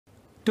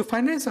To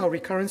finance our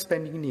recurrent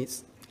spending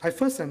needs, I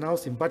first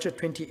announced in Budget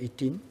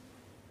 2018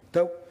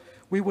 that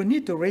we will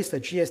need to raise the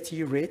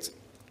GST rates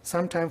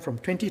sometime from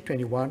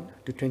 2021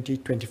 to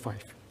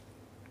 2025.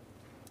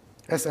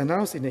 As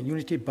announced in the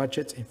Unity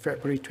Budget in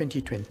February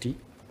 2020,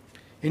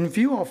 in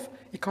view of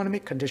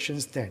economic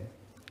conditions then,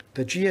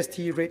 the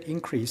GST rate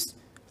increase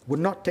would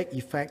not take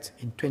effect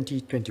in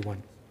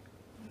 2021.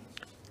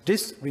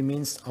 This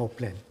remains our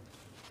plan.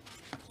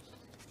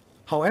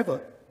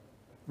 However,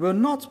 we will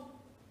not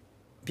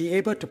be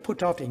able to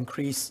put off the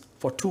increase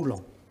for too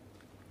long.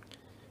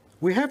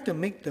 We have to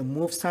make the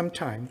move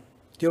sometime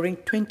during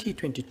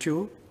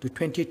 2022 to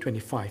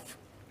 2025,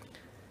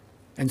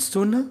 and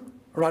sooner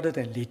rather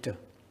than later,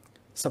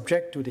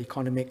 subject to the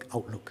economic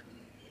outlook.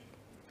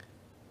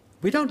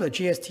 Without a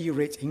GST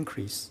rate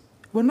increase,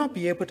 we will not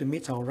be able to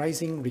meet our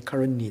rising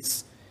recurrent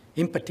needs,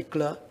 in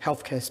particular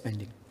healthcare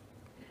spending.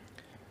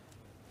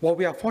 While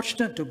we are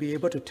fortunate to be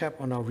able to tap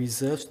on our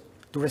reserves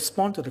to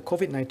respond to the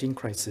COVID-19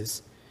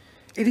 crisis,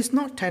 it is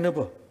not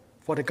tenable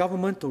for the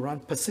government to run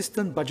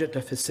persistent budget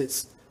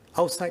deficits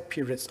outside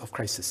periods of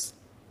crisis.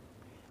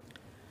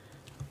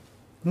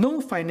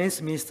 No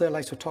finance minister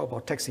likes to talk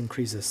about tax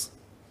increases,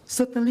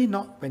 certainly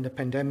not when the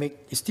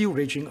pandemic is still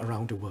raging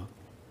around the world.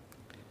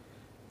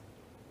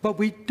 But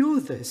we do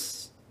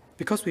this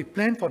because we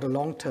plan for the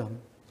long term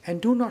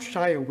and do not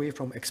shy away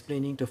from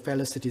explaining to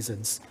fellow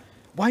citizens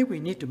why we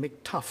need to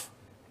make tough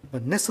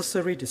but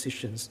necessary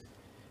decisions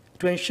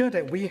to ensure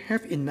that we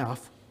have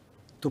enough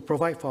to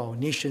provide for our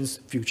nation's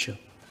future.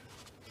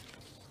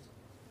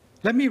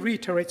 Let me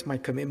reiterate my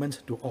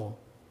commitment to all,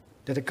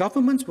 that the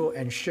government will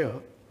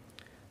ensure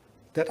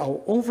that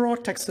our overall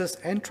taxes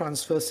and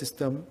transfer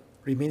system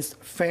remains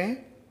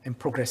fair and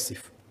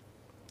progressive.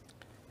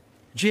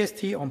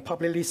 GST on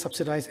publicly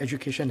subsidized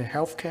education and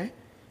healthcare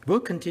will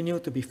continue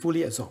to be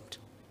fully absorbed.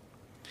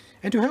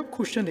 And to help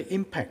cushion the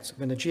impact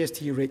when the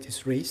GST rate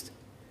is raised,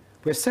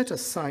 we have set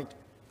aside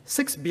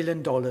 $6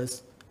 billion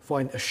for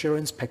an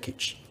assurance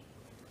package.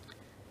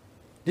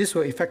 This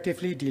will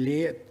effectively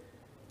delay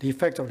the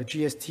effect of the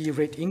GST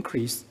rate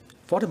increase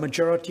for the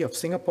majority of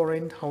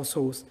Singaporean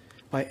households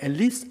by at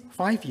least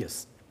 5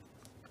 years.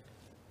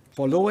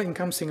 For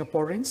lower-income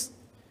Singaporeans,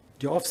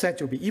 the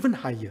offset will be even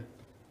higher,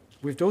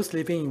 with those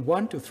living in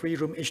 1 to 3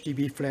 room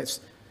HDB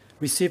flats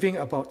receiving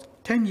about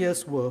 10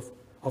 years' worth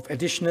of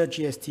additional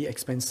GST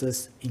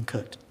expenses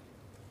incurred.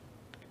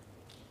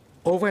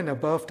 Over and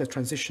above the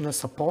transitional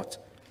support,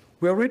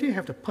 we already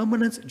have the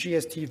permanent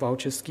GST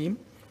voucher scheme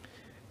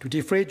to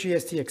defray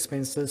GST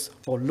expenses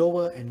for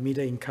lower and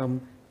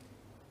middle-income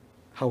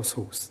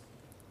households.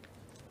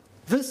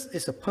 This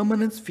is a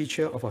permanent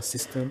feature of our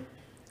system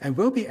and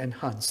will be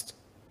enhanced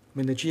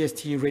when the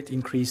GST rate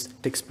increase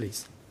takes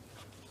place.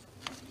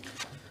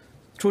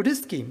 Through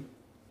this scheme,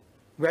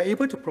 we are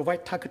able to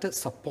provide targeted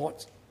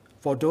support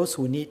for those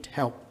who need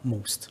help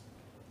most.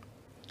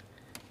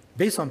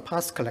 Based on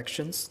past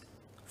collections,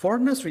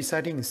 foreigners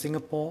residing in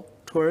Singapore,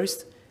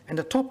 tourists, and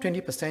the top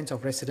 20%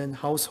 of resident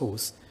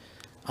households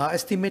are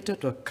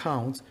estimated to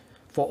account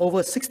for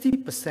over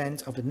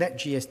 60% of the net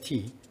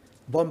GST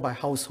borne by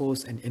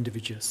households and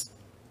individuals.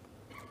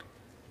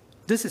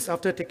 This is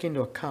after taking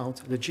into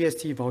account the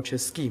GST voucher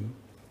scheme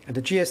and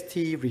the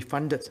GST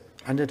refunded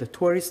under the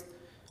tourist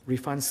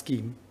refund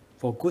scheme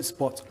for goods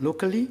bought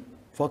locally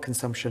for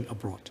consumption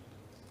abroad.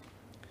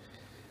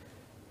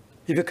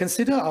 If you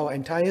consider our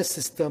entire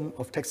system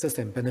of taxes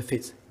and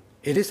benefits,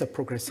 it is a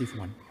progressive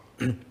one.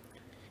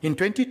 In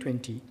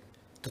 2020,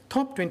 the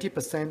top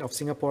 20% of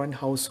Singaporean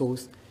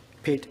households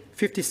paid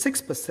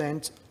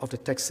 56% of the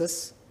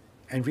taxes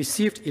and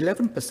received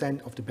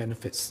 11% of the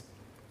benefits,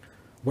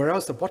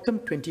 whereas the bottom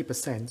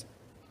 20%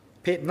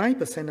 paid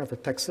 9% of the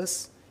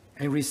taxes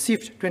and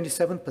received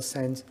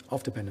 27%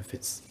 of the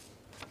benefits.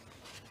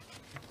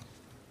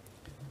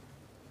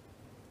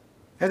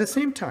 At the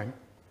same time,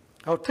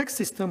 our tax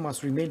system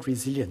must remain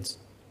resilient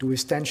to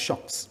withstand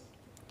shocks.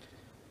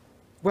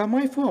 We are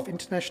mindful of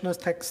international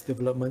tax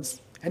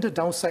developments and the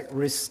downside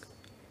risk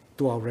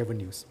to our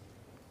revenues.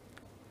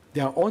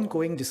 There are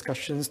ongoing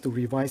discussions to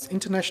revise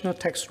international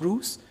tax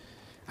rules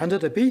under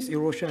the Base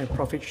Erosion and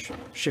Profit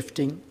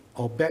Shifting,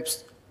 or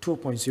BEPS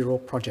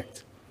 2.0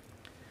 project.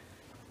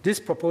 These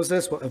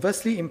proposals will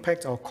adversely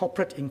impact our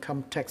corporate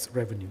income tax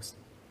revenues.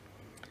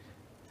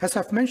 As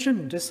I've mentioned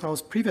in this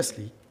House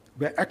previously,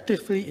 we are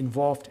actively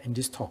involved in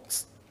these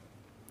talks.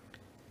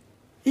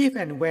 If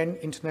and when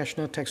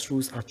international tax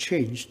rules are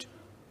changed,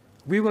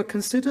 we will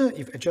consider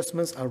if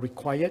adjustments are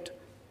required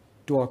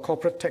to our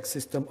corporate tax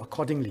system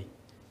accordingly,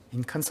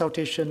 in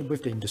consultation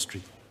with the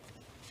industry.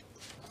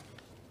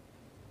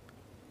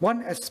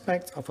 One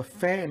aspect of a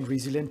fair and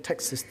resilient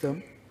tax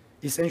system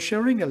is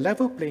ensuring a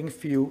level playing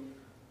field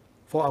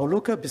for our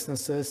local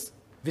businesses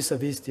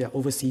vis-à-vis their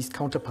overseas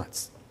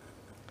counterparts.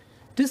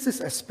 This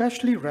is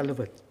especially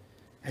relevant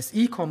as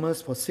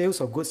e-commerce for sales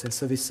of goods and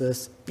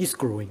services is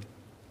growing.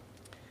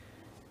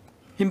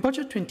 In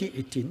Budget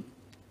 2018,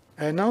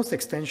 I announced the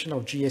extension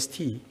of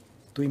GST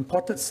to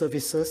imported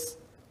services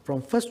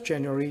from 1st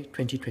January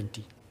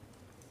 2020.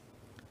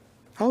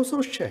 I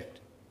also shared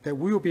that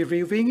we will be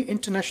reviewing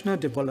international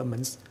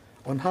developments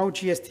on how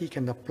GST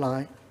can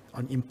apply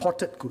on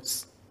imported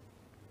goods.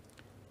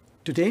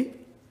 Today,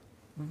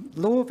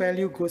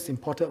 low-value goods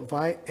imported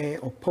via air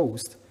or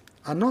post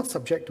are not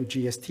subject to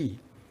GST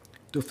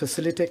to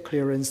facilitate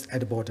clearance at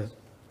the border.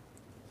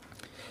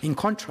 In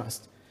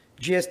contrast,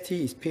 GST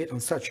is paid on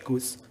such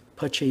goods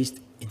purchased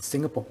in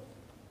Singapore.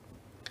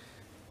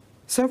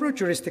 Several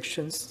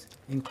jurisdictions,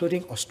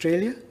 including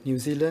Australia, New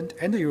Zealand,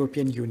 and the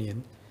European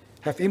Union,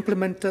 have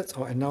implemented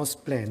or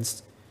announced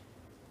plans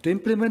to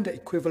implement the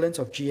equivalent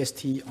of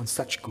GST on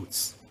such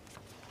goods.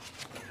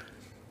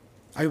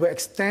 I will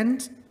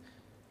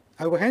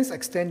hence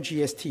extend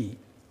GST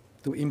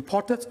to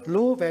imported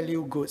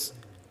low-value goods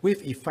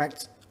with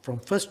effect from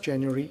 1st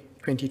January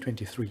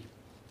 2023.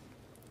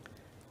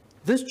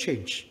 This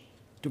change,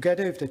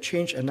 together with the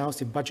change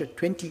announced in Budget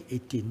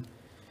 2018,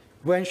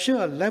 will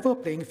ensure a level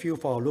playing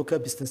field for our local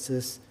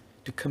businesses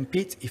to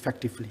compete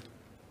effectively.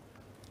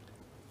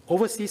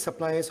 Overseas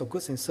suppliers of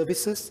goods and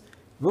services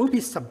will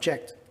be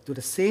subject to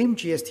the same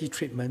GST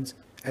treatment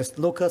as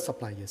local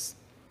suppliers.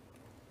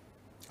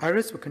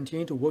 IRIS will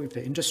continue to work with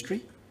the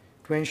industry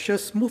to ensure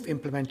smooth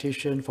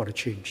implementation for the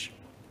change.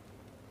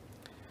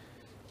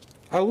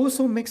 I will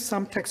also make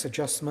some tax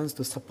adjustments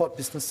to support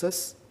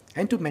businesses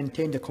and to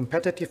maintain the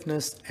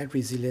competitiveness and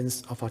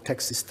resilience of our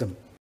tax system.